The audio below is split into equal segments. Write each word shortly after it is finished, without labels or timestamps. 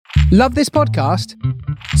Love this podcast?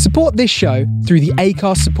 Support this show through the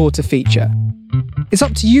Acast supporter feature. It's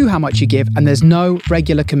up to you how much you give, and there's no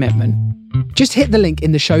regular commitment. Just hit the link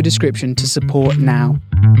in the show description to support now.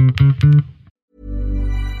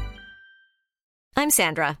 I'm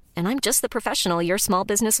Sandra, and I'm just the professional your small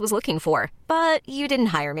business was looking for. But you didn't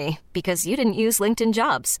hire me because you didn't use LinkedIn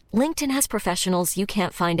Jobs. LinkedIn has professionals you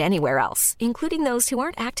can't find anywhere else, including those who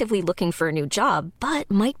aren't actively looking for a new job, but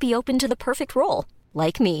might be open to the perfect role,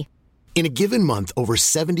 like me. In a given month, over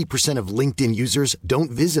 70% of LinkedIn users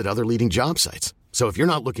don't visit other leading job sites. So if you're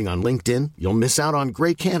not looking on LinkedIn, you'll miss out on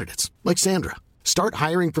great candidates like Sandra. Start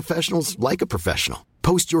hiring professionals like a professional.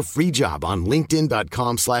 Post your free job on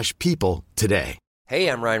linkedin.com/people today. Hey,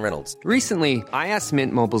 I'm Ryan Reynolds. Recently, I asked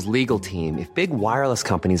Mint Mobile's legal team if big wireless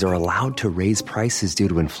companies are allowed to raise prices due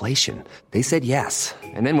to inflation. They said yes.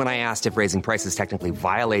 And then when I asked if raising prices technically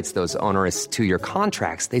violates those onerous 2-year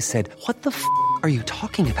contracts, they said, "What the f*** are you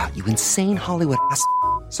talking about, you insane Hollywood ass?"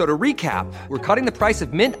 So to recap, we're cutting the price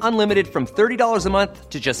of Mint Unlimited from $30 a month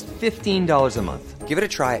to just $15 a month. Give it a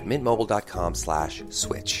try at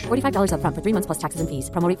mintmobile.com/switch. $45 up front for 3 months plus taxes and fees.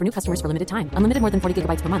 Promo rate for new customers for limited time. Unlimited more than 40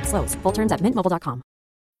 gigabytes per month. Slows full terms at mintmobile.com.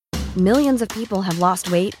 Millions of people have lost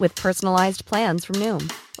weight with personalized plans from Noom.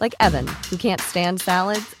 Like Evan, who can't stand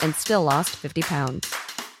salads and still lost 50 pounds.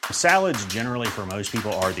 Salads generally for most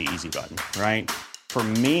people are the easy button, right? For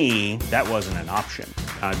me, that wasn't an option.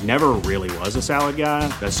 I never really was a salad guy.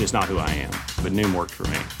 That's just not who I am. But Noom worked for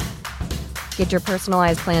me. Get your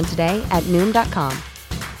personalized plan today at Noom.com.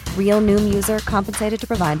 Real Noom user compensated to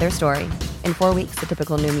provide their story. In 4 weeks, the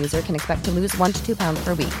typical Noom user can expect to lose 1 to 2 pounds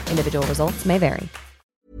per week. Individual results may vary.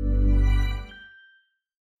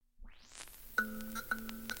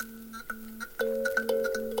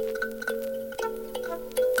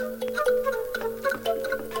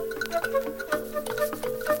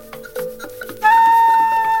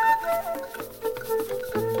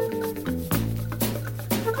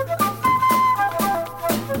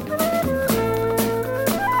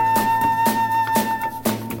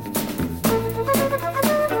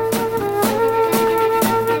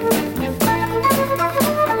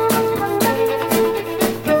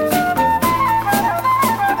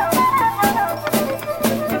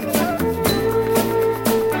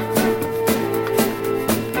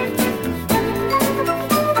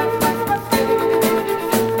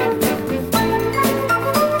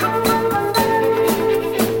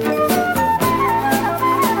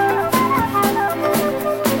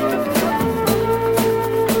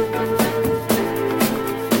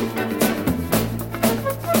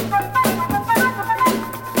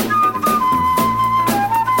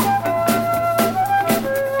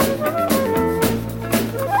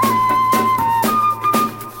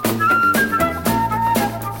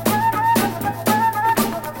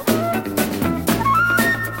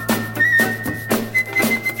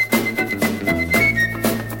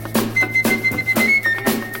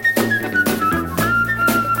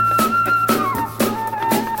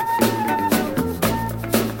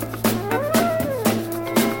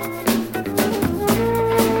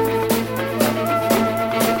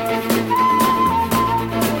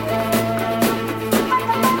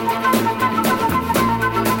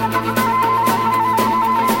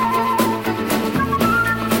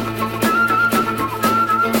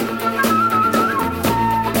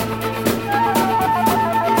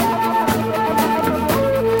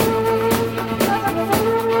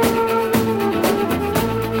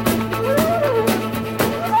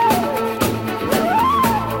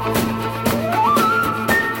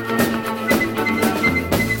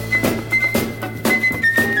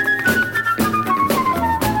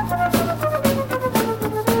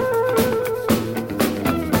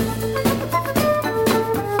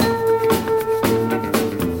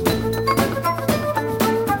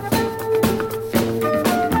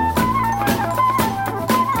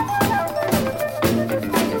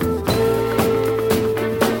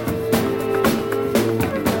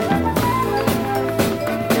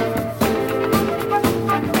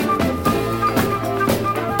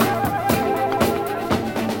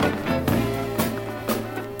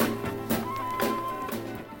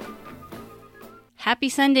 Happy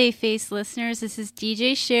Sunday, Face listeners. This is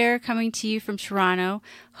DJ Cher coming to you from Toronto,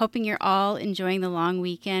 hoping you're all enjoying the long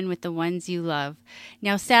weekend with the ones you love.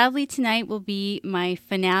 Now, sadly, tonight will be my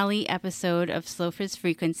finale episode of Slow Fizz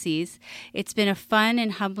Frequencies. It's been a fun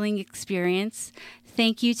and humbling experience.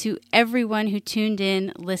 Thank you to everyone who tuned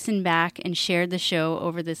in, listened back, and shared the show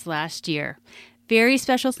over this last year. Very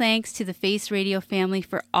special thanks to the Face Radio family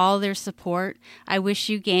for all their support. I wish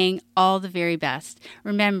you, gang, all the very best.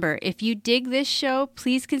 Remember, if you dig this show,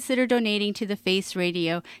 please consider donating to the Face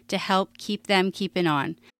Radio to help keep them keeping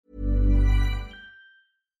on.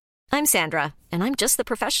 I'm Sandra, and I'm just the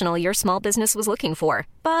professional your small business was looking for.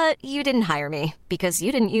 But you didn't hire me because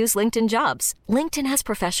you didn't use LinkedIn Jobs. LinkedIn has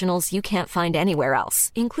professionals you can't find anywhere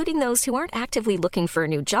else, including those who aren't actively looking for a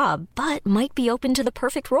new job, but might be open to the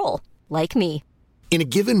perfect role, like me. In a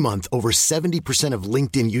given month, over 70% of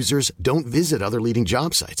LinkedIn users don't visit other leading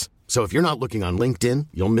job sites. So if you're not looking on LinkedIn,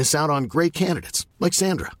 you'll miss out on great candidates like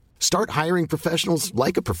Sandra. Start hiring professionals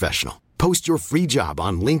like a professional. Post your free job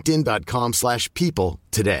on linkedin.com/people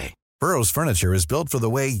today. Burrow's furniture is built for the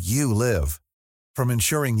way you live. From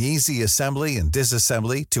ensuring easy assembly and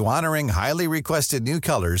disassembly to honoring highly requested new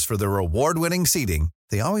colors for their award-winning seating,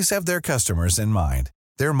 they always have their customers in mind.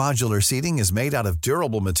 Their modular seating is made out of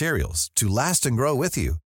durable materials to last and grow with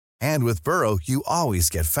you. And with Burrow, you always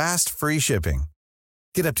get fast, free shipping.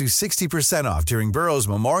 Get up to 60% off during Burrow's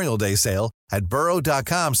Memorial Day sale at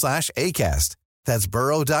burrow.com/ACAST. That's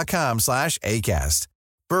burrow.com/ACAST.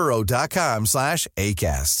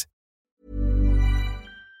 burrow.com/ACAST.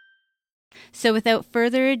 So without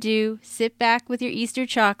further ado, sit back with your Easter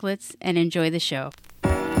chocolates and enjoy the show.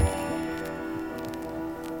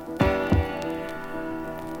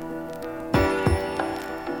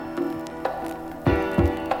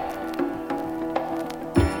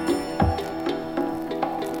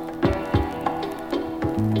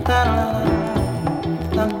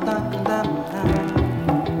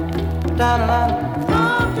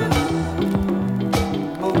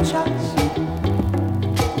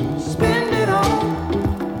 Spend it all,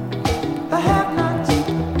 the have-nots,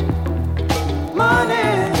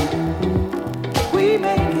 money, we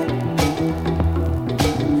make it,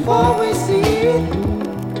 before we see it,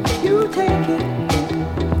 you take it,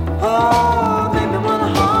 oh, make me wanna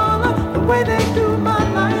holler, the way they do my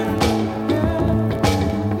life, yeah.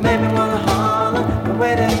 Make me wanna holler, the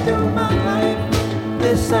way they do my life,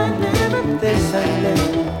 this ain't living,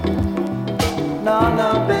 no,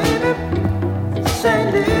 no, baby, this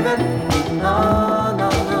ain't living, no, no,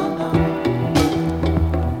 no, no.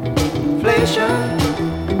 Inflation,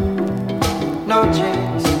 no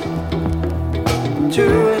chance to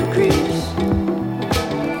increase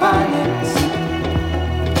finance.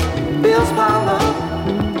 Bills pile up,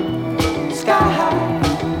 sky high.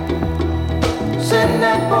 Send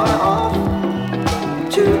that boy off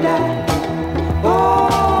to die.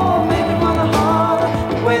 Oh, make me wanna holler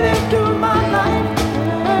the way they do my life.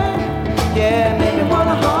 Yeah, make me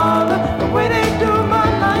wanna holler the way they do my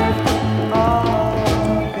life. Oh,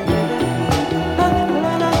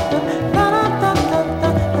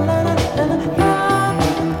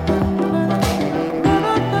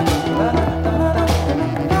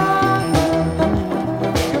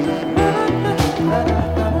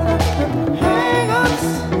 hang-ups,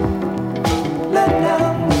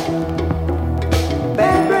 letdowns,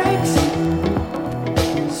 bad breaks,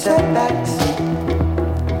 setbacks,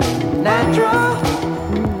 natural.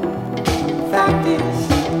 Fact is,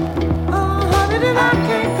 honey, that I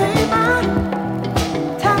can't pay my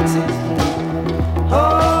taxes.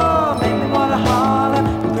 Oh, make me wanna holler and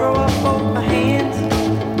throw up both my hands.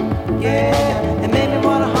 Yeah, and make me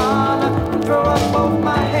wanna holler and throw up both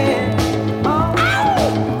my hands. Oh,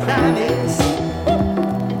 crime is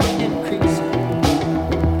increasing.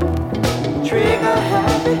 Trigger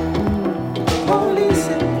happy,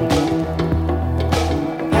 policing.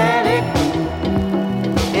 Panic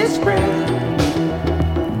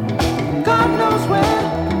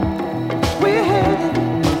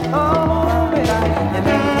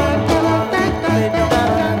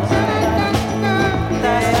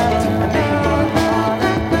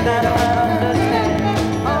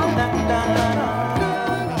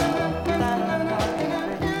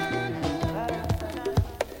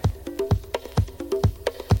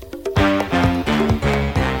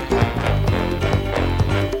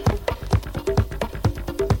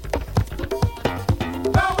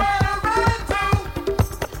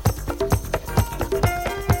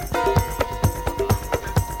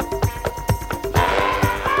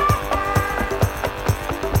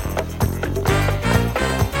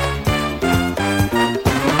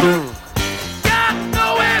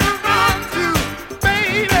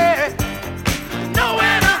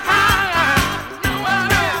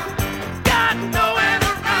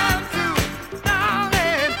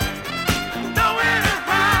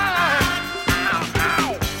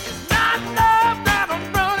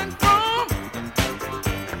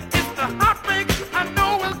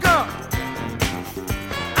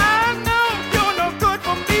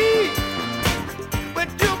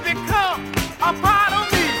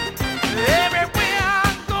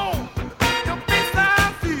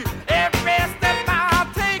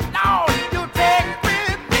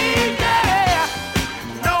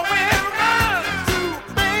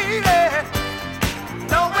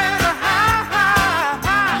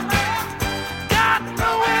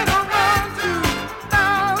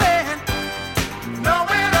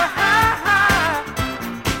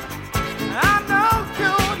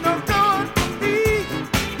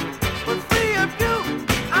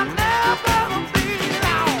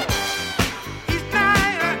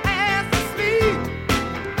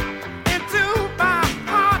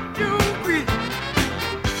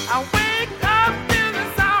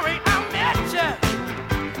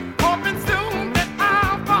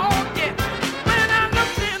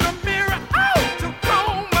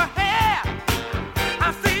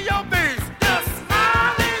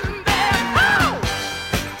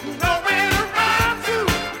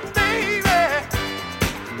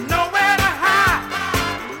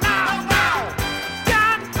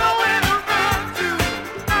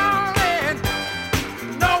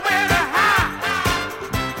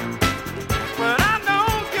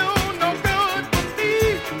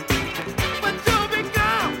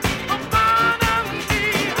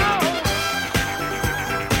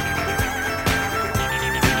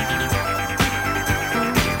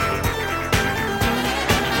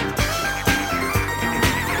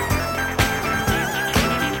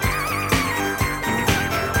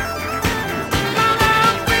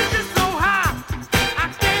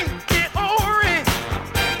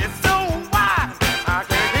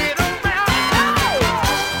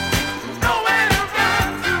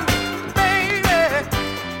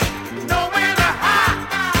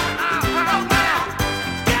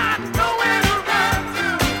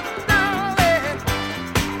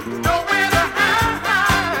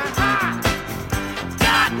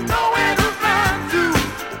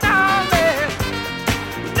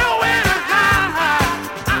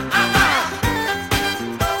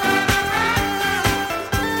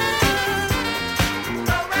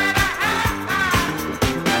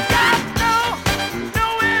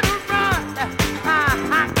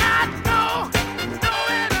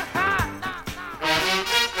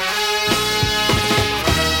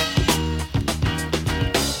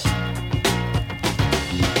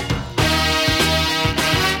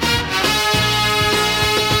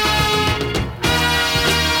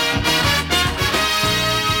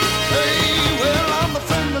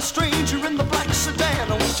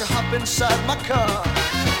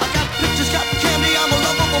cotton candy, I'm a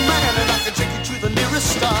lovable man, and I can take you to the nearest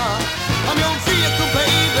star. I'm your vehicle,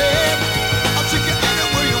 baby. I'll take you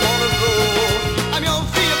anywhere you wanna go. I'm your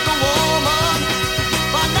vehicle, woman.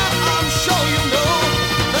 By now I'm sure you know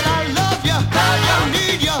that I love you, I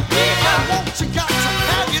need you, I want you, got to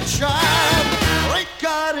have you child. Great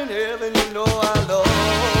God in heaven, you know I love you.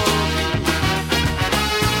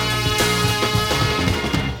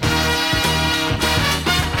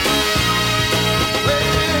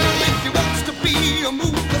 Well, if you want to be a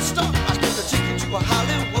movie star, I can take you to a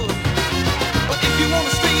Hollywood. But if you want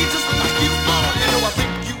to stay just like you are, you know I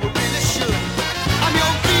think you really should. I'm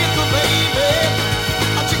your vehicle, baby.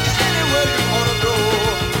 I'll take you anywhere you wanna go.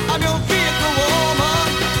 I'm your vehicle, woman.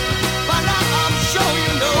 By now I'm sure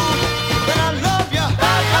you know that I love you,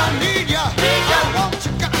 I need you, I want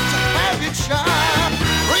you, got to have you child.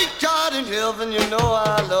 Great God in heaven, you know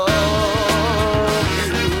I love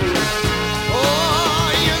you. Oh,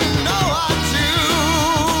 you know I do.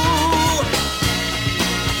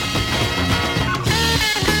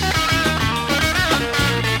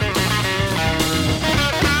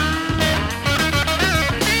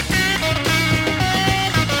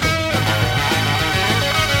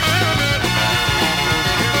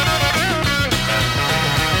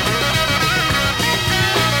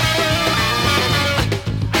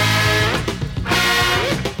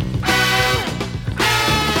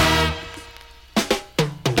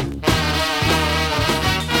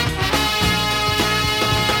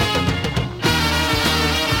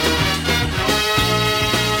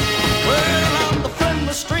 Well, I'm the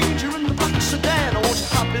friendless stranger in the black sedan. Won't you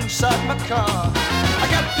hop inside my car? I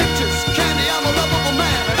got pictures, candy, I'm a lovable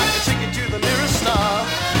man, and I can take you to the nearest star.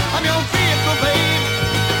 I'm your vehicle, babe.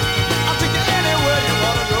 I'll take you anywhere you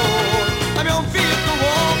wanna go. I'm your vehicle,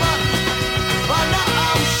 woman. By now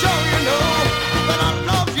I'm sure you know that I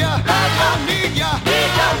love you, I need you,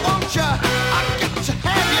 I want you, I got to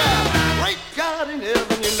have you. Great God in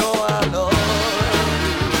heaven, you know I love you.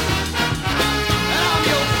 And I'm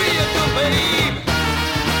your vehicle, babe.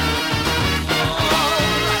 Alright.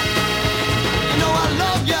 You know I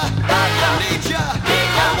love you, I need you,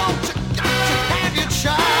 I want you, got to have you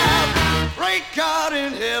child. Great God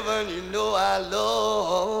in heaven, you know I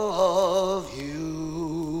love you.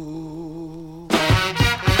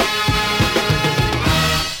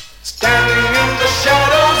 Standing in the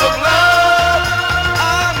shadows of love,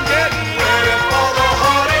 I'm getting ready for the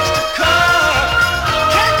heartaches to come.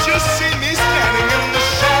 Can't you see me standing in the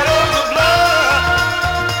shadows of love?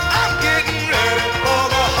 I'm getting ready for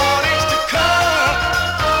the heartaches to come.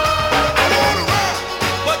 I wanna run,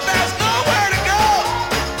 but there's nowhere to go.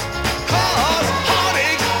 'Cause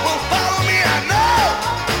heartaches will follow me, I know.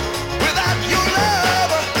 Without your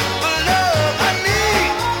love, the love I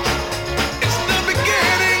need, it's the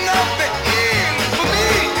beginning of the end for me.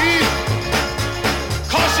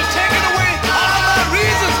 'Cause you're taking away all my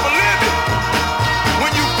reasons for living.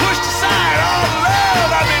 When you pushed aside all the love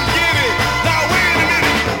I've been giving. Now wait a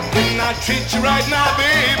minute, didn't I treat you right now,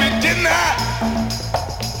 baby? Didn't I?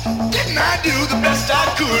 Didn't I do the best I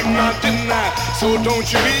could? Now didn't I? So don't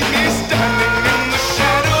you leave me standing in the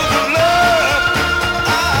shadows of love.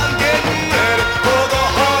 I'm getting ready for the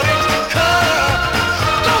heartaches to come.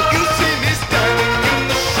 Don't you see me standing in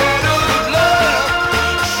the shadows of love?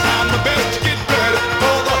 Trying my best to get ready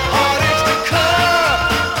for the heartaches to come.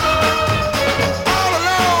 All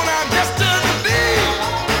alone I'm just as a bee,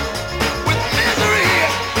 with misery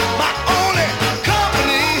my only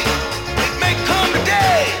company. It may come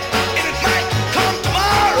today and it might come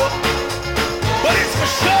tomorrow, but it's for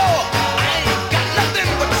sure I ain't got nothing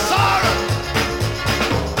but sorrow.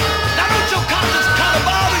 Now don't your conscience kind of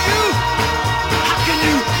bother you? How can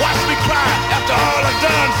you watch me cry after all I've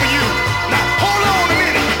done for you? Now hold on a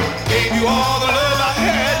minute. Gave you all the love I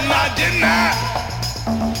had, now didn't I?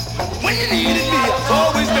 When you needed me, I was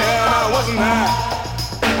always there, and I wasn't I?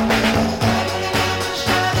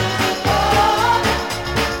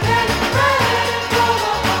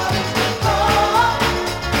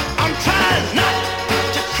 I'm trying not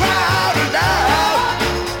to cry out loud.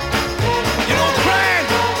 You know, crying,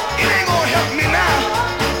 it ain't gonna help me now.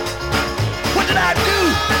 What did I do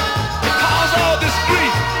to cause all this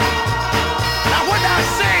grief? Now what did I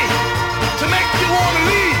say to make you wanna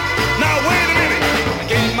leave? Now wait a minute, I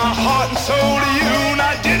gave my heart and soul to you,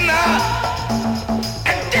 now didn't I?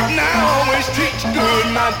 And didn't I always treat you good,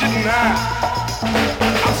 now didn't I?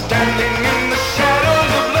 I'm standing in the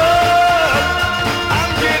shadows of love.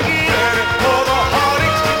 I'm getting ready for the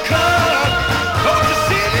heartaches to come. Don't you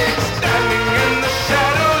see me standing in the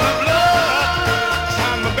shadows of love?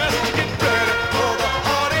 Trying my best to get ready for the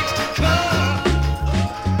heartaches to come.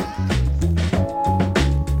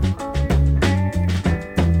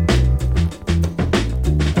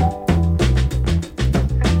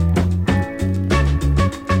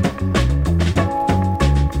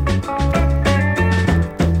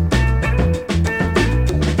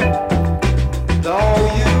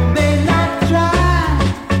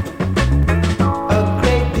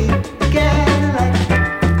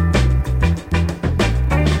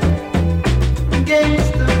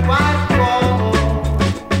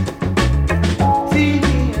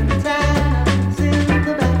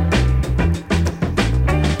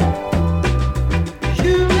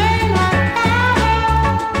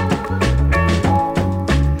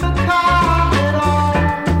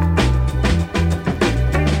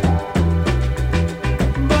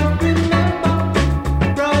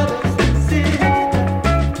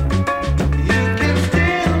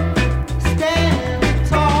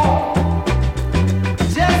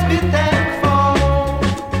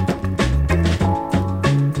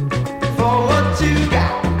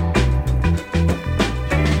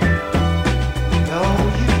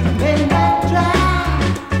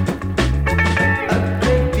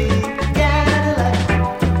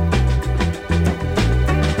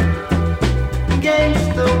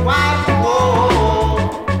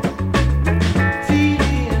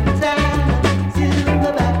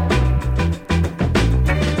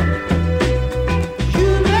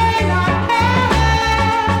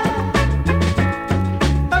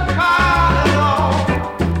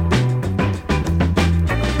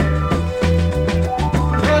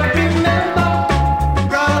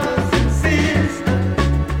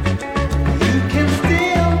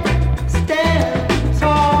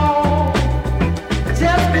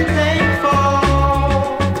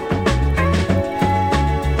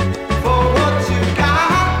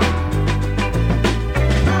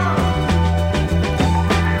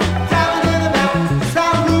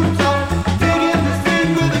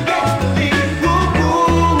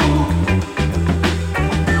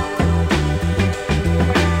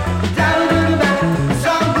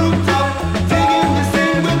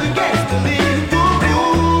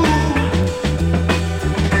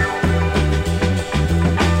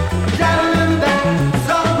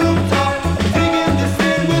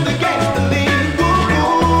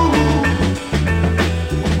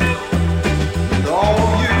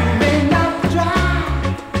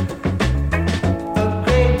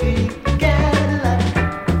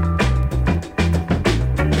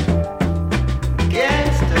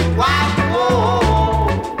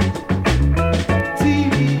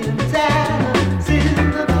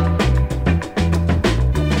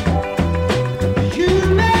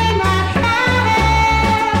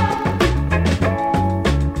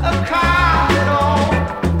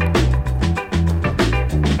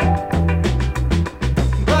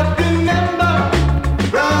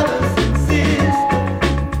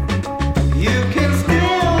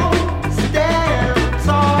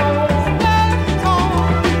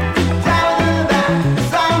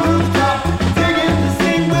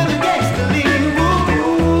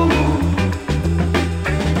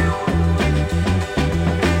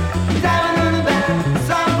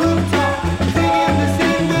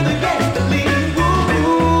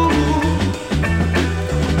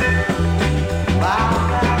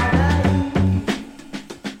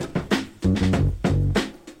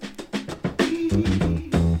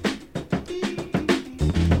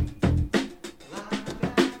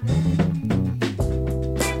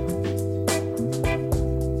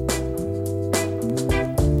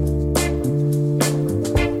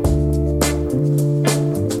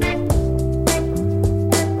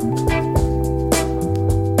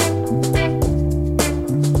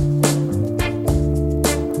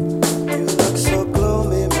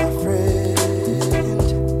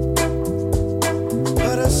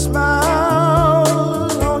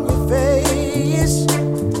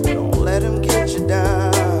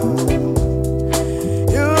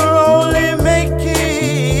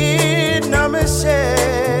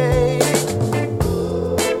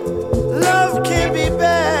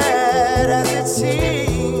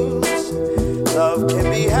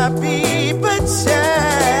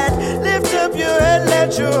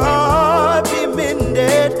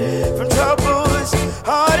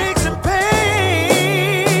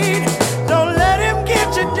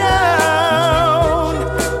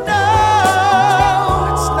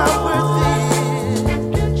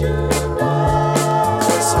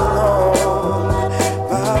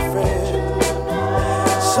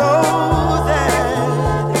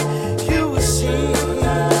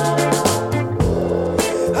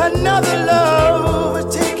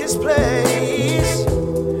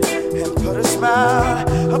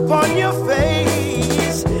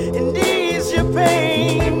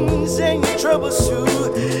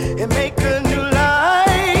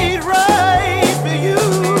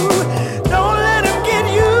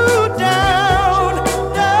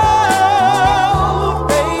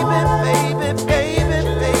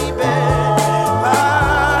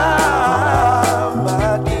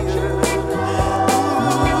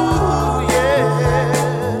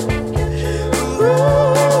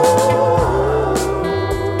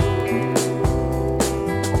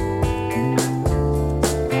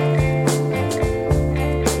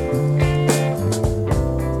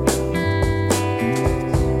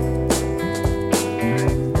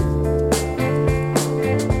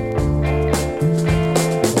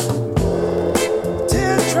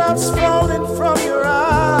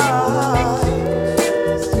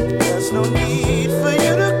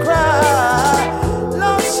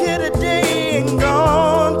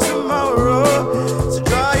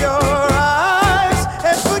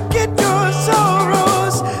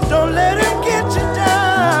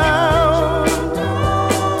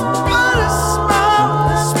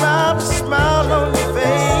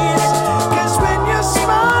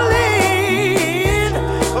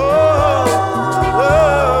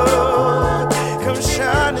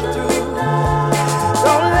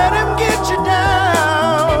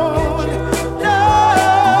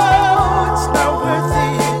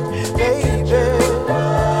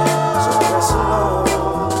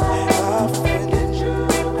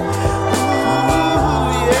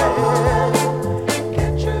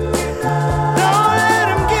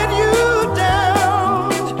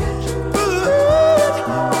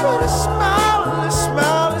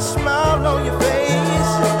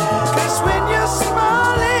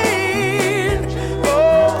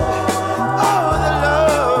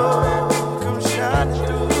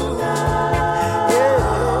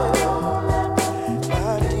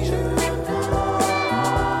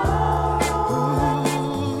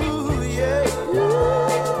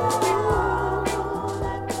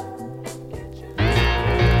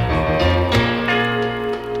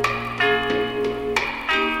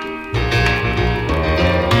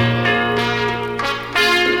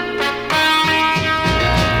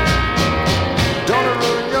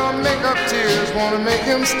 wanna make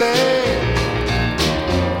him stay.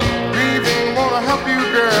 Grieving, wanna help you,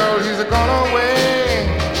 girl, he's gone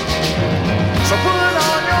away. So put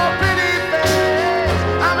on your pretty face,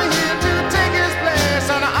 I'm here to take his place,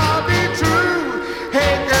 and I'll be true.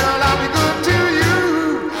 Hey girl, I'll be good to you.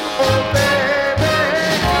 Oh baby,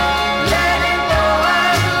 let him go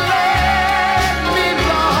and let me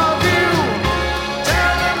love you.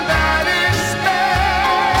 Tell him that it's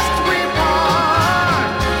best we part.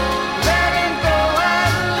 Let him go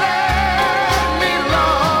and let me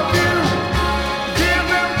love you. Give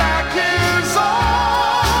him back his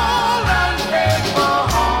old unfaithful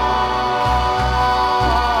heart.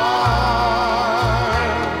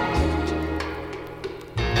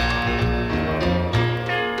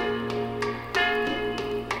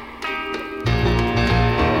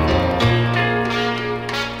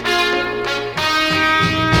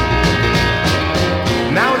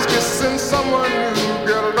 Now he's kissing someone new,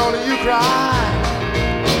 girl, don't you cry.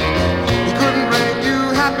 He couldn't bring you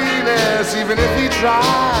happiness even if he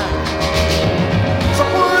tried. So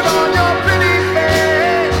put on your pretty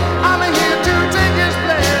face, I'm here to take his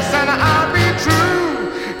place, and I'll be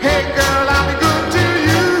true. Hey girl, I'll be good to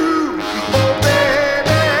you. Oh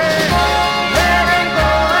baby, let him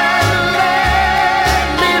go and let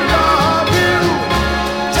me love you.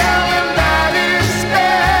 Tell him that it's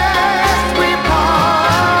best we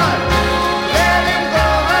part. Let him go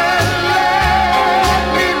and let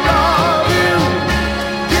me love you.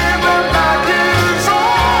 Give him back his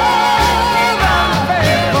old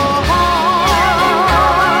unfaithful heart. Let him go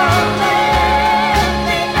and let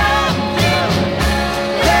me love you.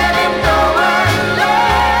 Let him go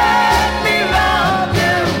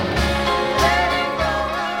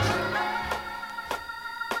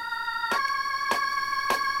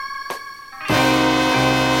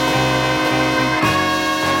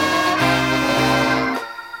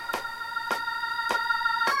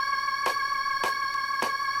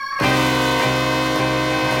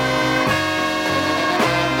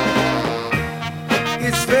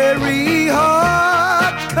It's very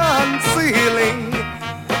hard concealing,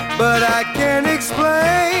 but I can't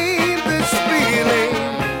explain this feeling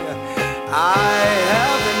I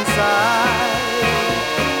have inside.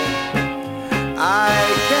 I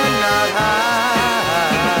cannot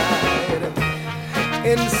hide.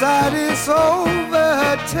 Inside it's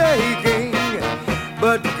overtaking,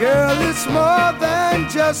 but girl, it's more than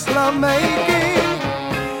just love making.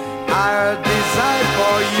 Our desire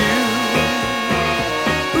for you,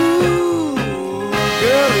 ooh,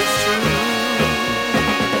 girl, it's true.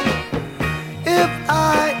 If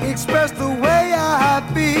I express the way I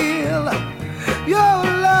feel, your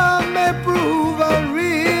love may prove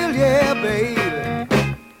unreal, yeah, baby.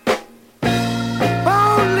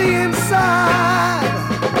 Only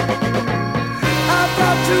inside, I've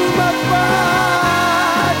got too much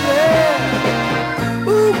pride, yeah.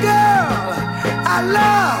 Ooh, girl, I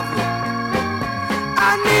love you,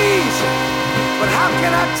 I need you, but how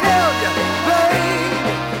can I tell you, babe?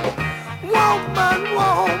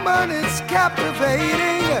 Woman, it's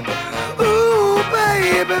captivating. Ooh,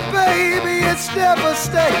 baby, it's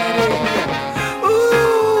devastating.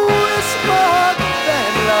 Ooh, it's more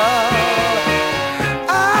than love.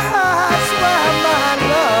 I swear, my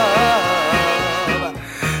love.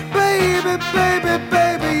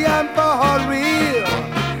 Baby, I'm for real.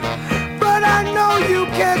 But I know you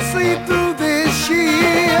can't see through this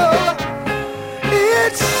shield.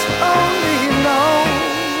 It's only known,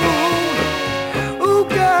 ooh,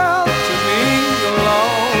 girl, to me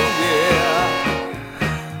alone, yeah.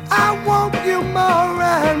 I want you more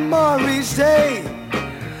and more each day.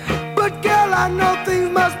 But girl, I know things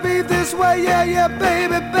must be this way, yeah,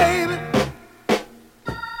 baby.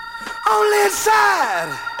 Only inside,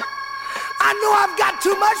 I know I've got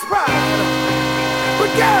too much pride.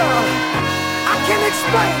 But girl, I can't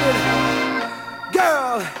explain it.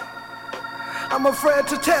 Girl, I'm afraid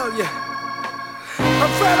to tell you.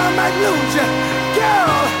 Afraid I might lose you.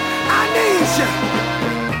 Girl, I need you.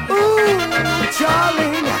 Ooh,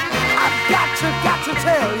 darling, I've got to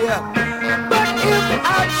tell you. But if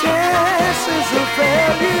our chance is a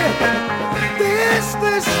failure,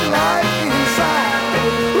 this life inside,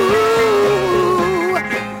 ooh,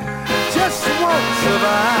 just won't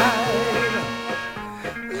survive.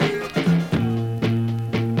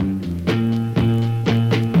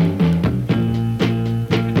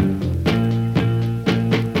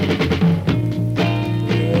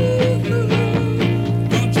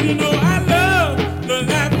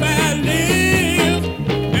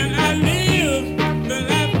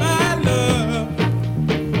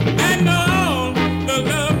 I know the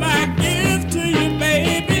love I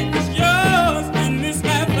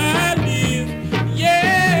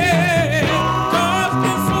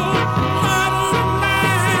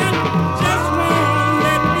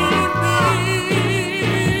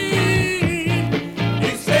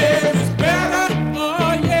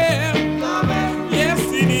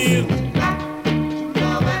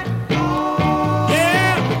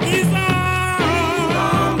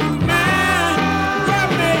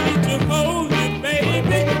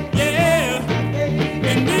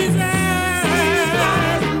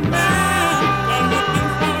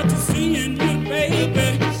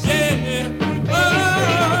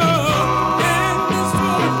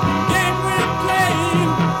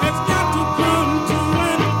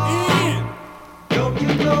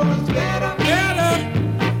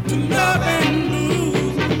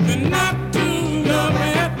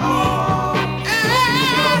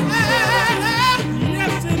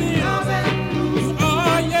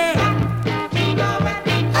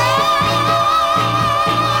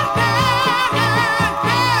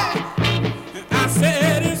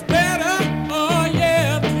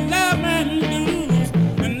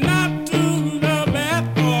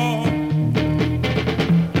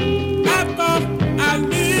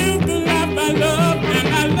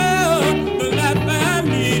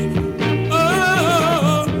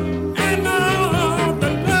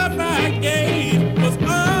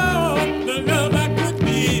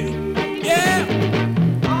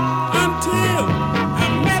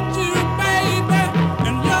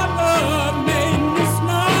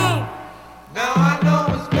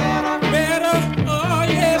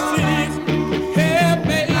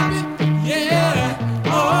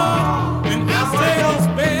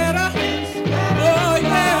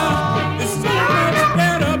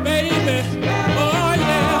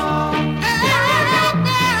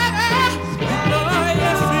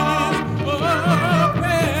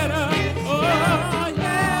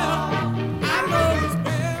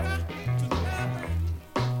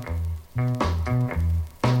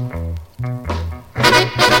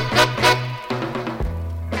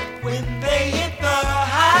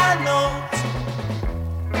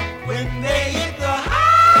when they hit the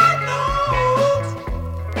high notes,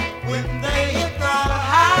 when they hit the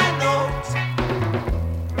high notes,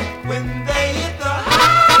 when they hit the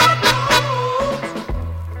high notes.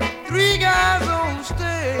 Three guys on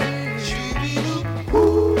stage,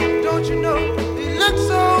 don't you know they look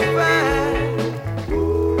so fine,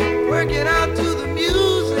 working out to the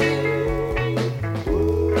music,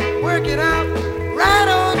 working out right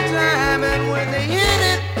on time, and when they hit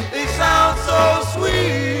it, they sound so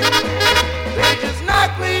sweet. They just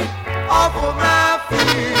knock me off of my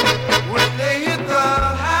feet when they hit the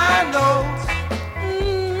high notes.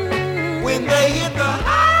 When they hit the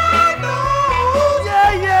high notes,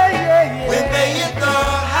 yeah, yeah, yeah, yeah. When they hit the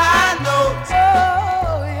high notes,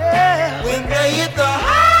 oh yeah. When they hit the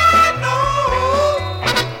high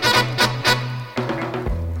notes,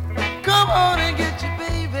 come on and get your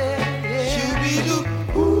baby. Yeah.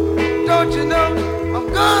 Don't you know I'm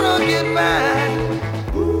gonna get mine?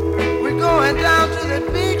 We're going down to that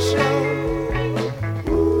big show.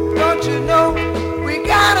 Don't you know we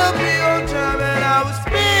gotta be on time, and I would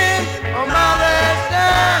spend on my last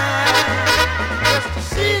dime just to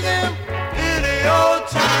see them any old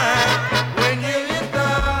time. When you hit the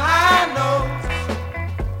high notes,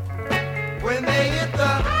 when they hit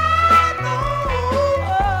the high notes,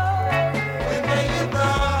 when they hit the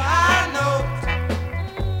high notes,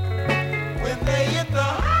 when they hit the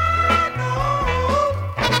high notes.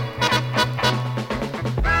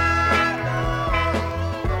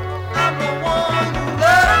 I'm the one who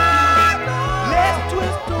loves you. Let's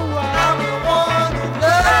twist the wire. I'm the one who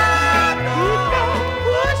loves you. Keep on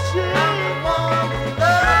pushing. I'm the one who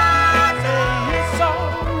loves you. Say it's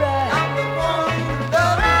alright. I'm the one who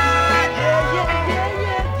loves you. Yeah, yeah, yeah,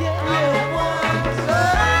 yeah, yeah. I'm the one who loves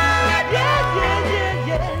you. Yeah, yeah, yeah,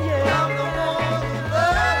 yeah, yeah. I'm the one who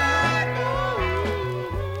loves you.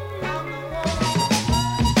 I'm the one.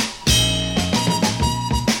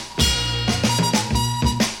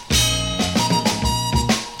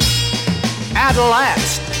 At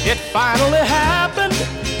last, it finally happened.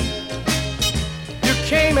 You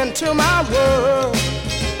came into my world.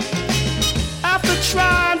 After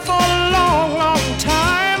trying for a long, long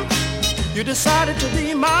time, you decided to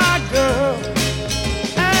be my girl.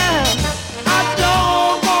 And I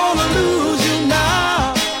don't wanna lose you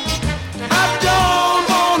now. I don't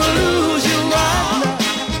wanna lose you right now.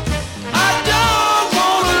 I don't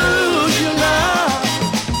wanna lose you now.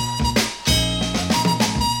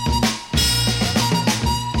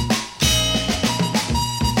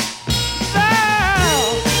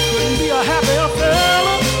 Couldn't be a happier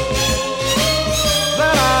fella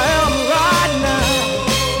than I am right now.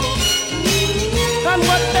 And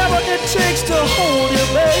whatever it takes to hold you,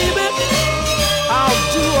 baby, I'll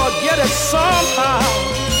do or get it somehow.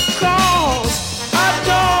 'Cause I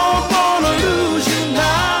don't wanna lose you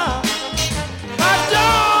now. I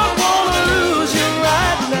don't wanna lose you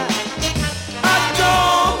right now. I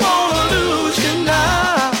don't wanna lose you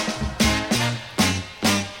now.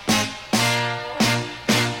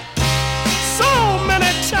 So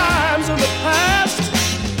many times in the past,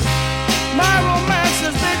 my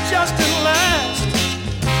romances, they just didn't last.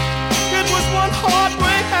 It was one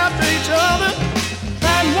heartbreak after each other,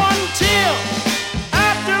 and one tear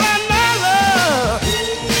after another.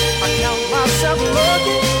 I count myself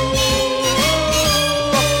lucky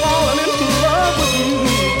for falling in love with you.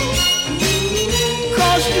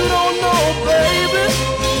 'Cause you don't know, baby,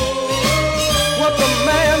 what the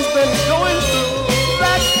man's been going through.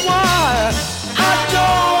 That's why I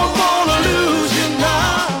don't wanna lose you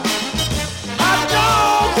now. I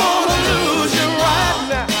don't wanna lose you right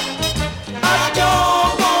now. I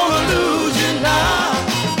don't wanna lose you now.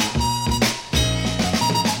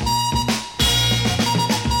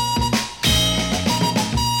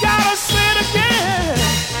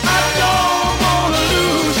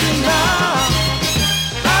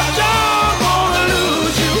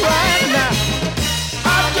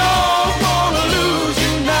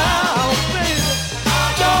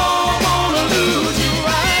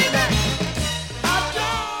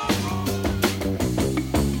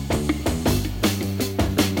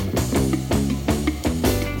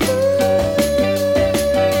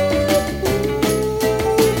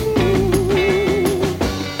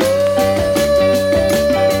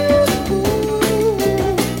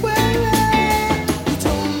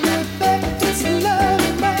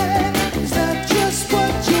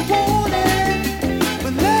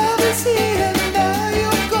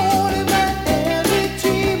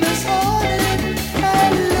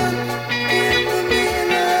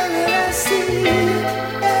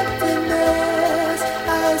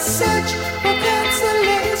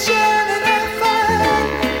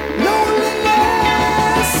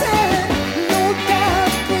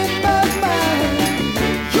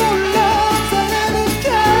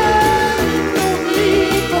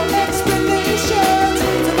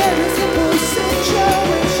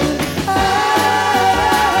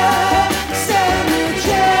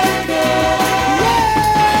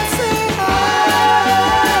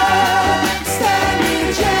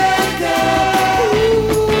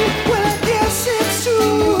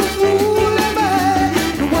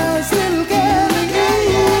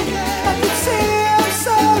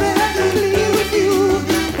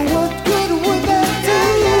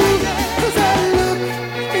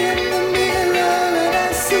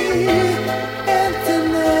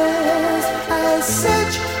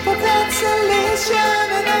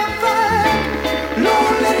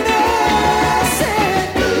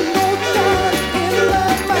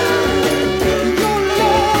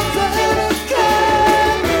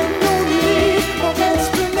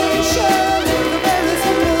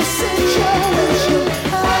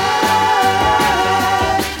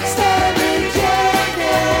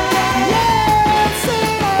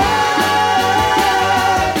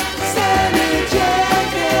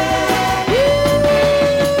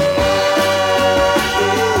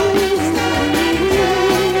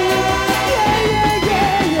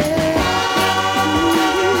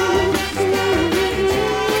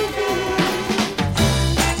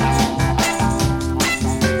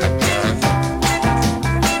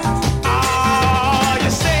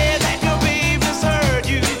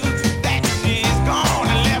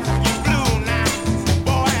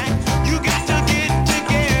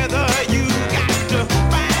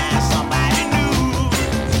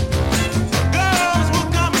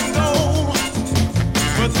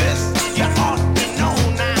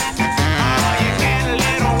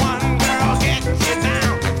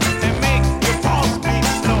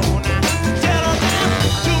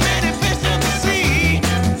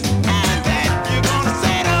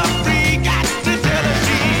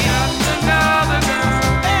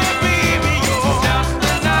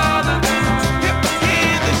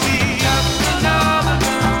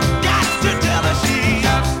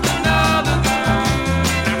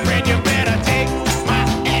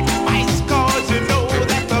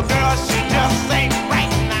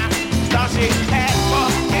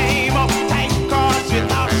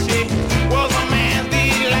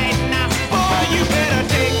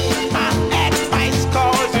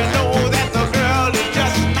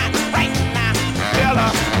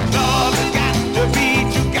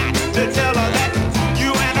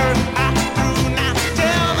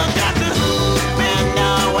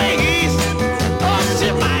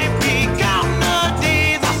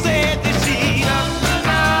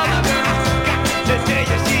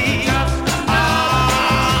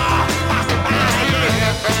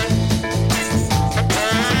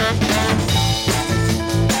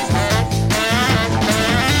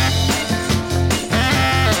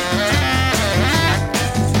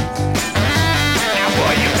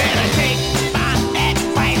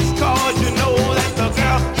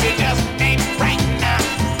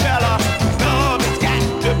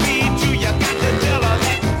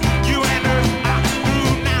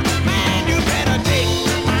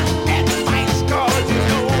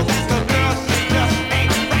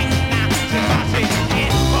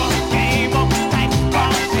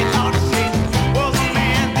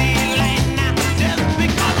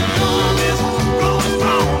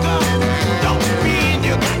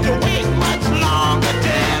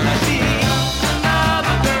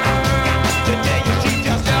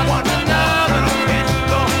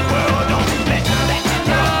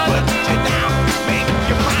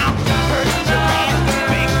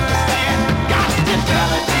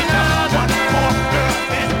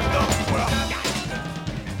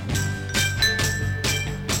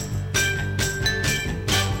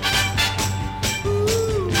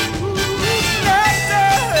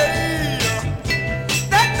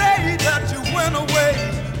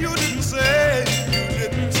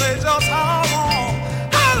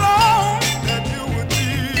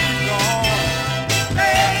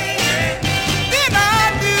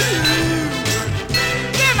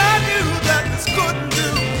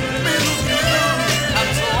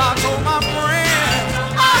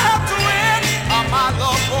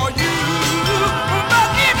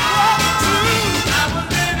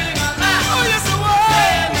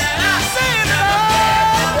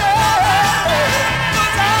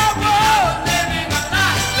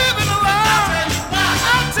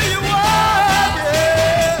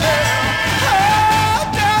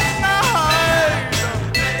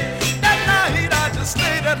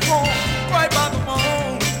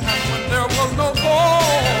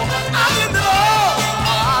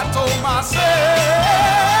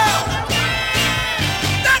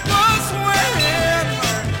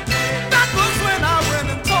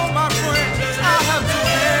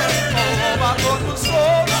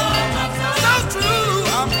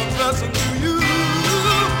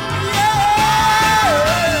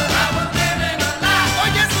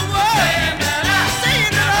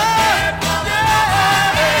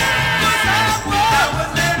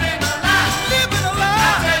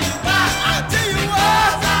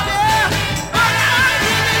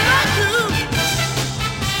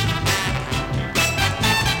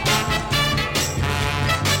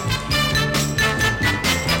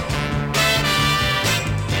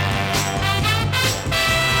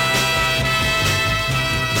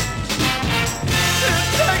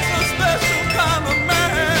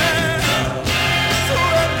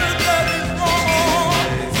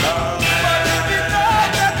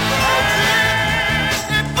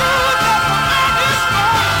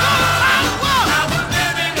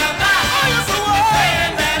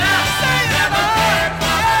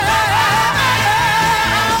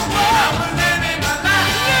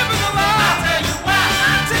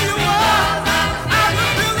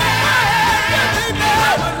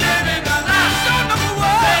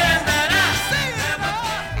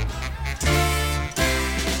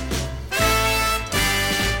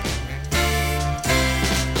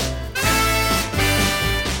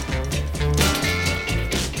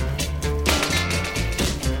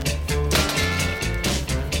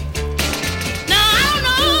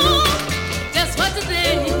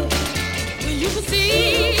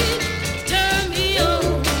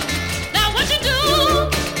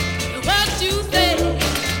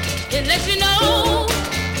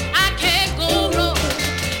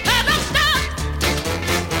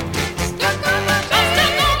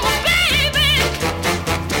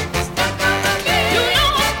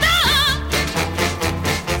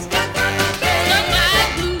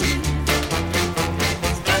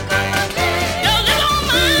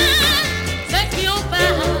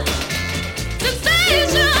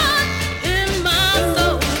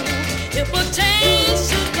 If a change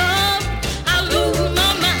should come, I lose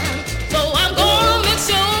my mind. So I'm going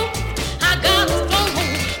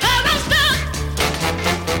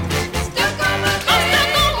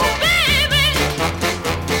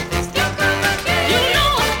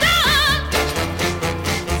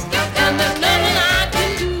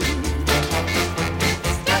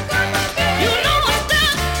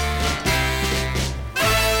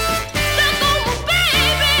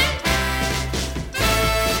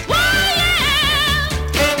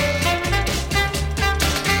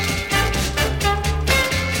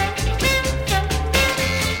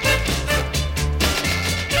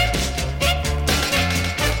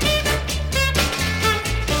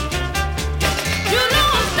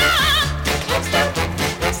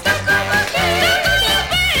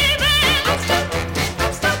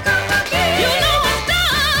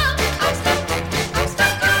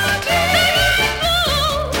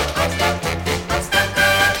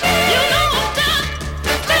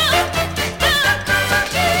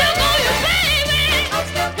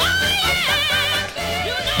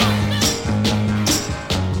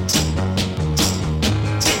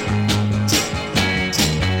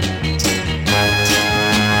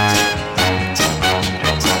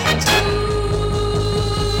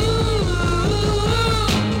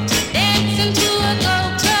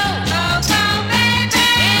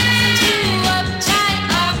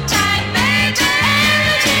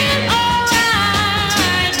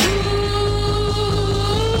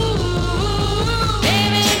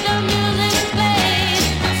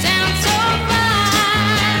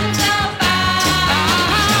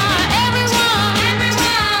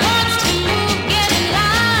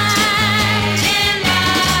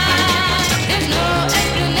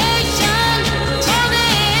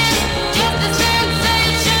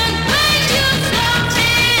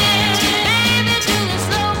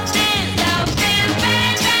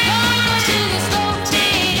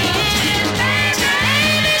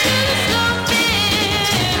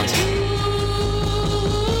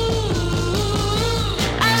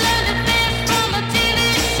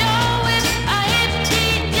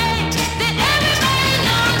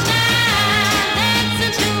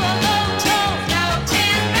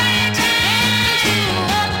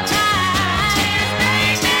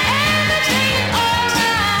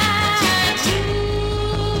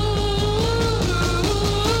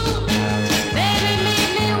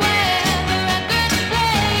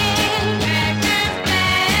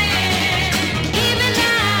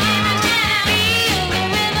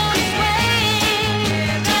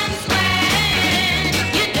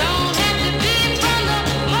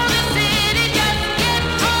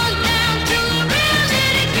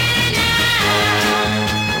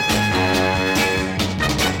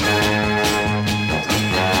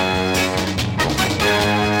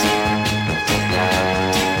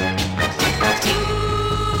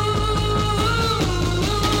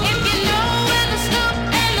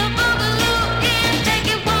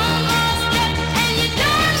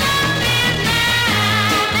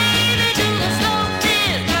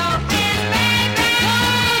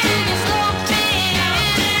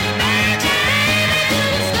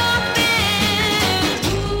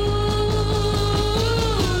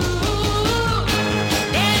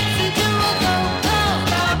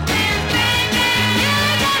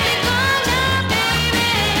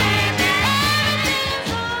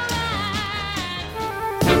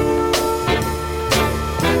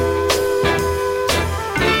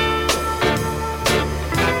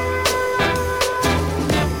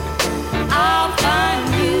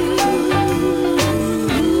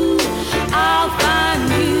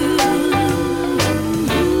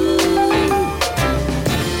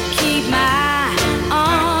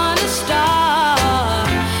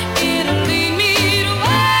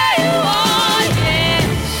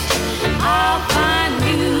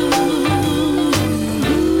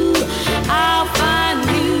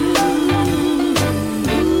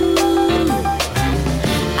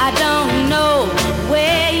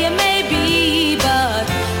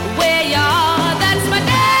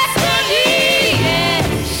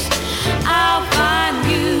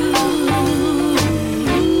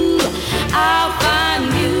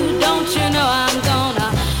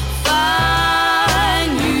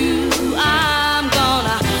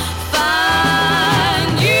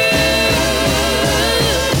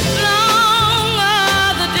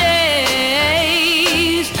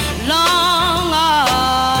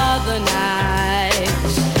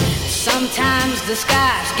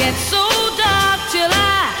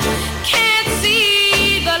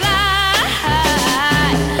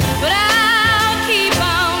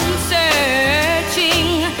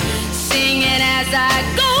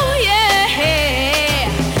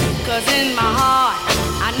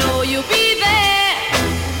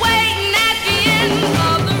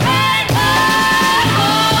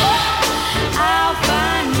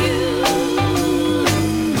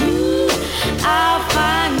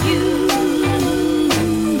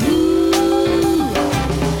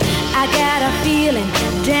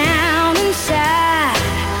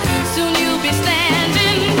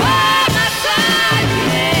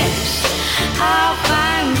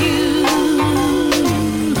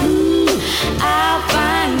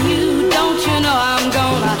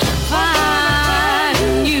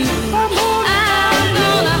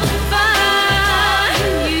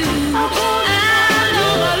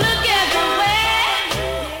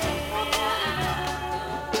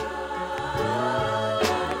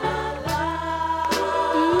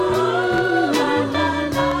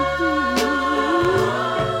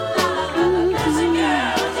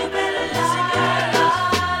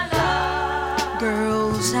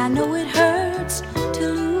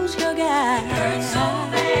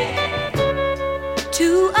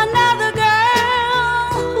to another girl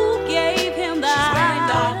who gave him the She's wearing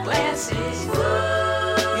dark glasses.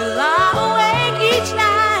 You lie awake each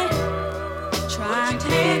night trying to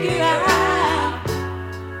figure out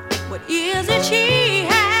what is it she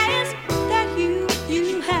has that you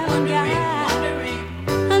haven't got.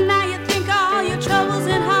 And now you think all your troubles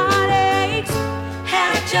and heartaches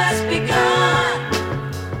have just begun.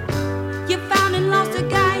 You found and lost a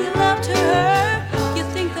guy you loved her. You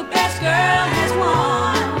think the best girl has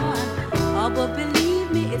won. Oh, but believe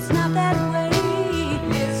me, it's not that way.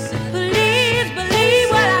 Please believe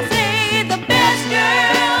what I say. The best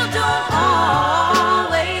girl don't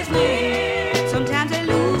always win. Sometimes they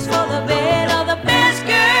lose for the better. The best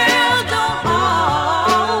girl don't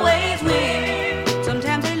always win.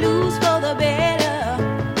 Sometimes they lose for the better.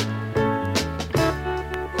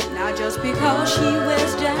 Now just because she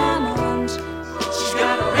wears diamonds, She's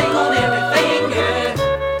got a ring on every finger.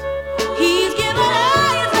 he's giving her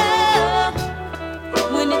his love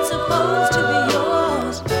when it's supposed to be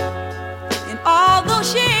yours. And although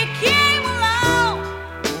she came along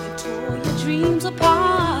and tore your dreams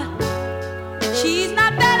apart, she's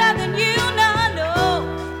not better than you, no.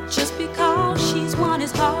 Just because she's won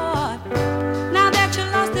his heart. Now that you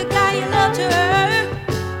lost the guy you loved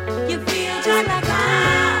her, you feel just like I.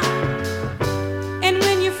 And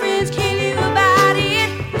when your friends kill you about it,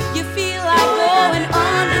 you feel like going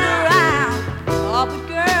underground. Oh, but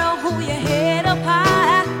girl, hold your head up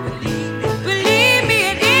high. Believe me,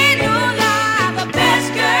 it ain't no lie. The best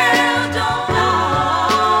girl don't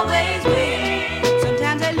always win.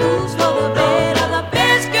 Sometimes they lose for the better. The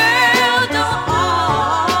best girl don't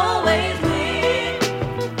always win.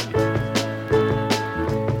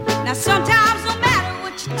 Now sometimes no matter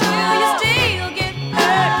what you do, you still get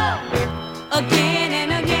hurt again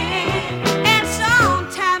and again. And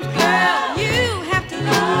sometimes, girl, you have to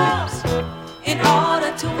lose in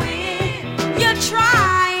order to win. You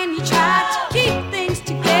try to keep things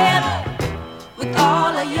together with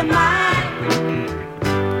all of your might.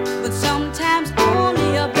 But sometimes only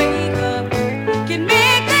a breakup can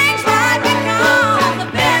make things right, because the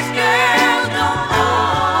best girl don't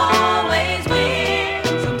always win.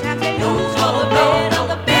 Sometimes they lose for the better.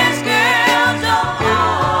 The best girl don't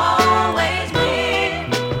always win.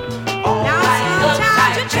 Now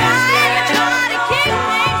sometimes you try to keep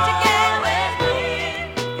things together,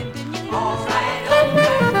 and then you lose.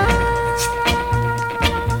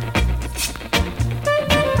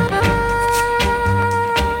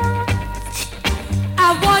 I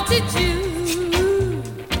wanted you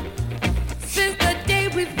since the day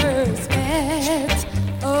we first met.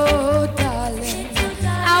 Oh, darling,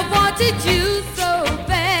 I wanted you so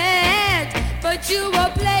bad, but you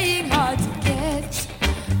were playing hard to get.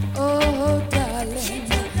 Oh, darling,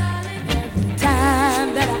 every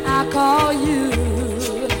time that I call you,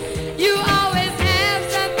 you always have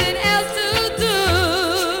something else to do.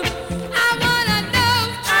 I wanna know,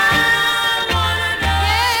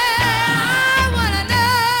 yeah, I wanna know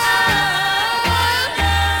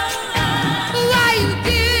why you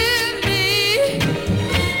give me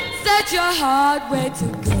such a hard way to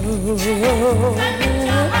go.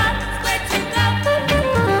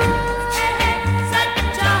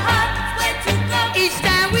 Each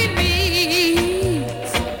time we meet,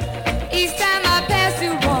 each time I pass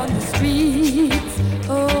you on the streets,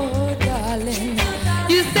 oh darling,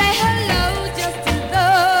 you say hello just as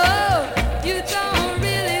though you don't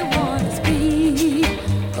really want to speak.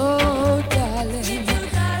 Oh darling, you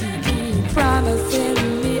keep promising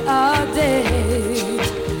me all day,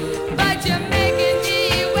 but you're making me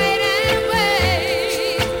wait and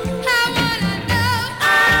wait. I wanna know,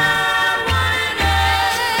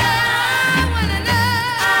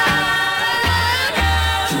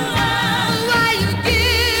 why you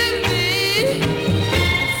give me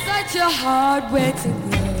such a hard way to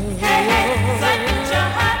go. Such a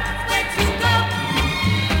hard way to go.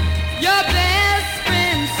 Your best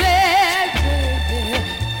friend said, baby,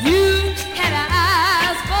 you had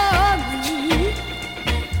eyes for me.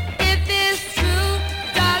 If it's true,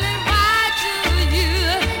 darling, why do you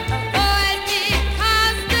avoid me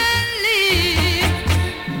constantly?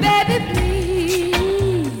 Baby,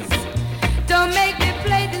 please, don't make me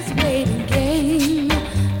play this waiting game.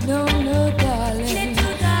 No, darling,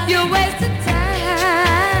 you're wasting time.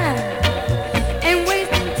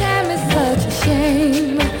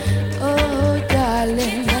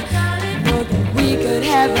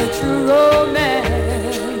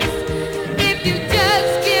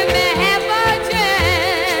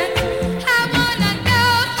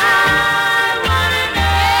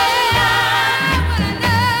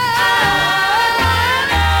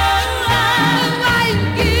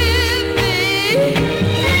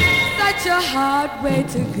 hard way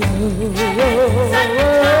to go. Such a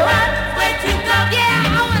hard way to go. Yeah, I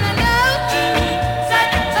wanna know.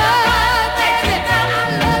 Such a hard way to go. I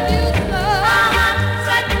love you so.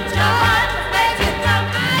 Such a hard way to go.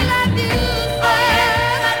 I love you so.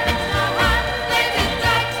 Such a hard way to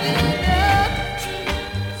go to know.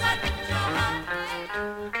 Such a hard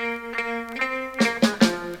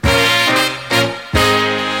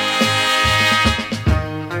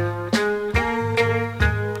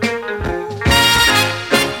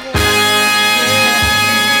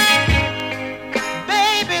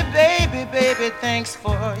Baby, thanks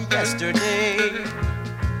for yesterday.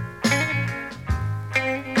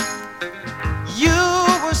 You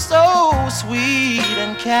were so sweet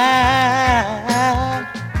and kind.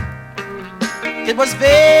 It was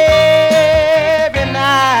very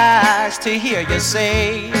nice to hear you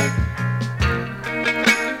say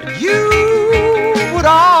you would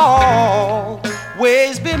always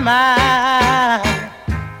be mine.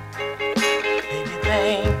 Baby,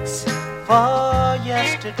 thanks for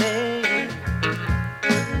yesterday.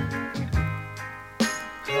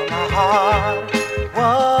 My heart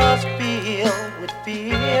was filled with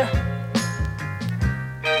fear.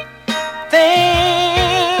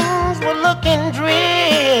 Things were looking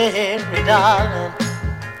dreary, darling.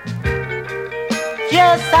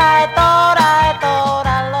 Yes, I thought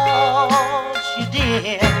I lost you,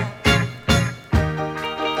 dear.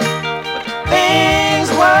 But things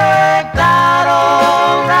worked out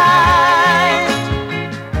all right.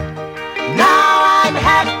 Now I'm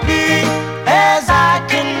happy as I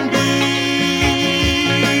can be.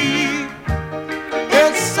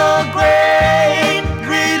 It's a great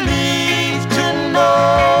relief to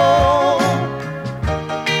know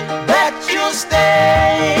that you'll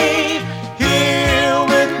stay here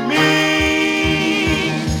with me.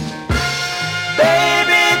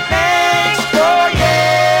 Baby, thanks for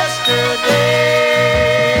yesterday.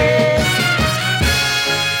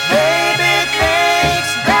 Baby,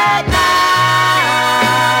 thanks right now.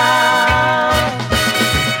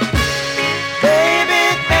 Baby,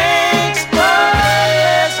 thanks for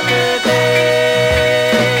yesterday.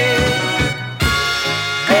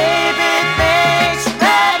 Baby, thanks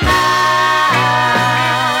right now.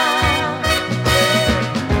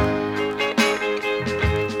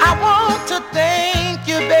 I want to thank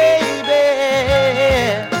you, baby,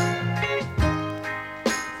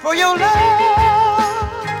 for your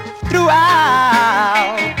love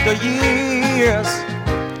throughout the years,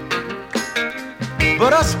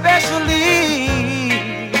 but especially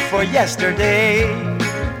for yesterday.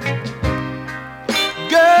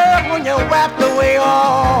 Girl, when you wiped away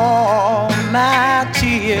all my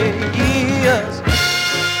tears.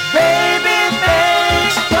 Baby,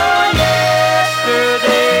 thanks for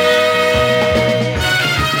yesterday.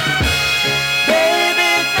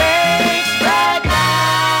 Baby, thanks right now.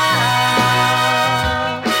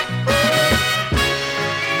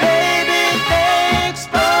 Baby, thanks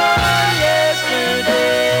for yesterday.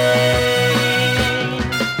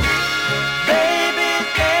 Baby,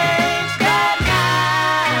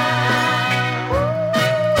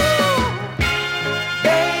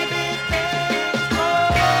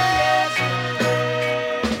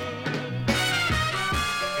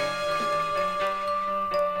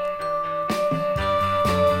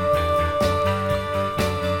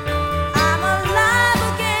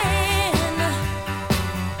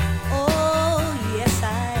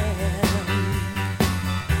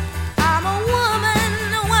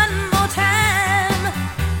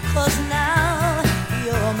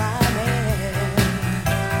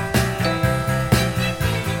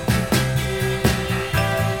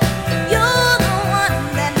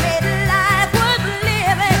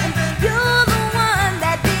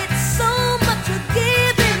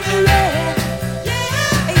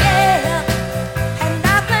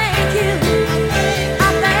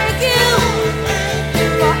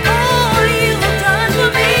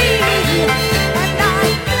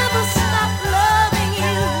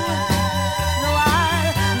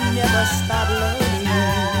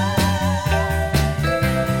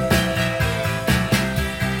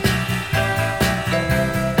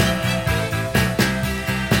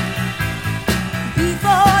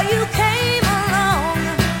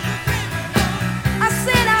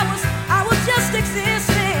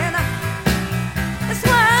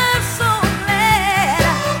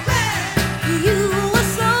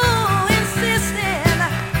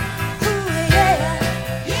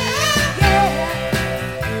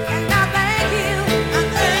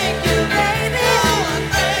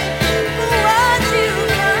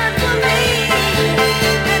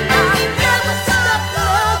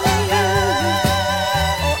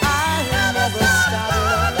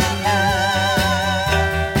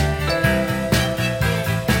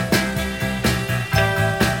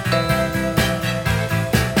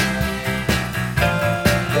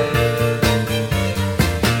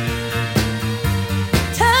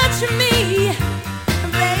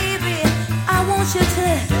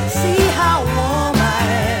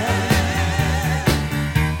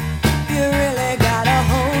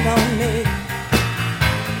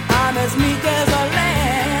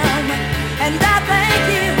 And I thank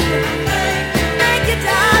you. Thank you,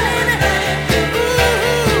 darling.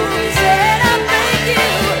 Ooh, said I thank you.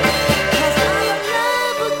 'Cause I'm in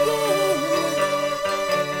love again.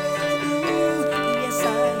 Ooh, yes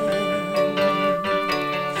I am.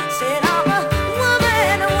 Said I'm a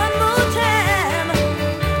woman one more time.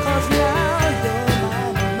 'Cause now you're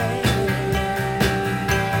my man.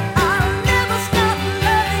 I'll never stop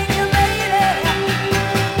loving you, baby.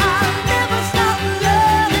 I'll never stop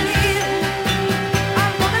loving you.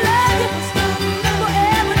 I'm gonna love you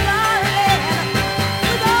forever, darling.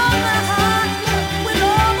 With all my heart, with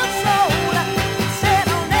all my soul. Said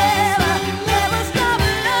I'll never, never stop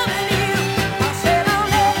loving you. I said I'll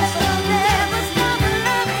never, never stop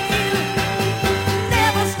loving you.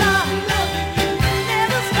 Never stop,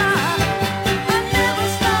 never stop. I never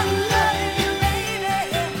stop loving you, baby.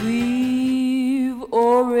 We've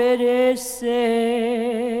already said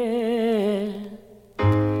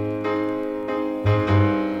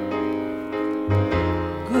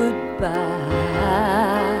goodbye.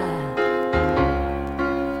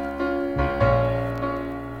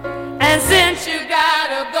 And since you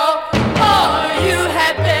gotta go, oh, you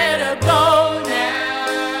had better go now.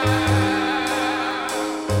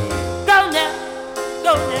 Go now,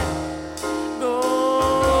 go now, go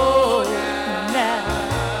now.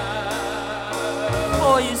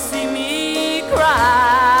 Before you see me cry.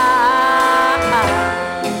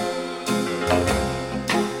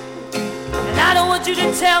 And I don't want you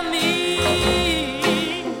to tell me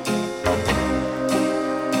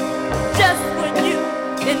just what you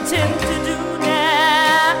intend to do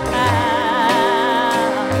now.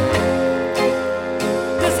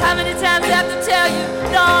 'Cause how many times I have to tell you,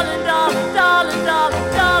 darling, darling, darling, darling,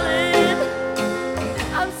 darling,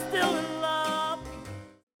 I'm still in love.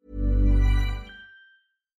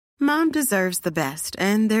 Mom deserves the best,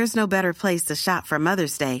 and there's no better place to shop for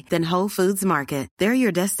Mother's Day than Whole Foods Market. They're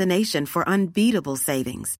your destination for unbeatable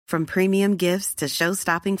savings, from premium gifts to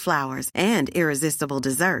show-stopping flowers and irresistible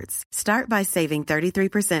desserts. Start by saving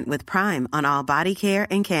 33% with Prime on all body care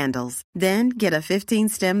and candles. Then get a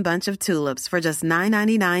 15-stem bunch of tulips for just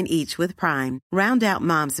 $9.99 each with Prime. Round out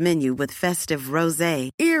Mom's menu with festive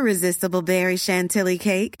rosé, irresistible berry chantilly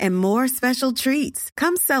cake, and more special treats.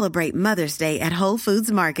 Come celebrate Mother's Day at Whole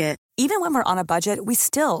Foods Market. Even when we're on a budget, we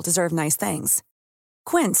still deserve nice things.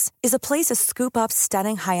 Quince is a place to scoop up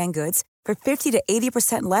stunning high-end goods for 50 to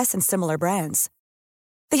 80% less than similar brands.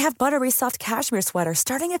 They have buttery soft cashmere sweaters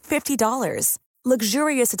starting at $50,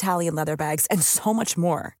 luxurious Italian leather bags, and so much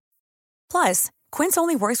more. Plus, Quince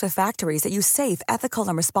only works with factories that use safe, ethical,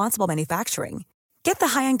 and responsible manufacturing. Get the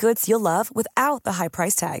high-end goods you'll love without the high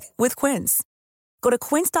price tag with Quince. Go to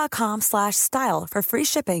quince.com/style for free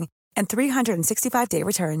shipping and 365-day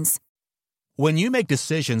returns. When you make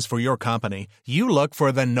decisions for your company, you look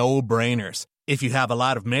for the no-brainers. If you have a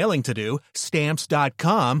lot of mailing to do,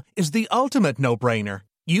 Stamps.com is the ultimate no-brainer.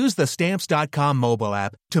 Use the Stamps.com mobile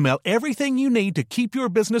app to mail everything you need to keep your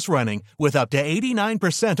business running with up to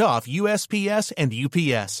 89% off USPS and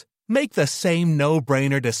UPS. Make the same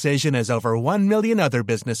no-brainer decision as over 1 million other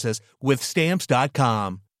businesses with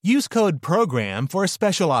Stamps.com. Use code PROGRAM for a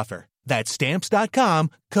special offer. That's Stamps.com,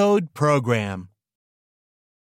 code PROGRAM.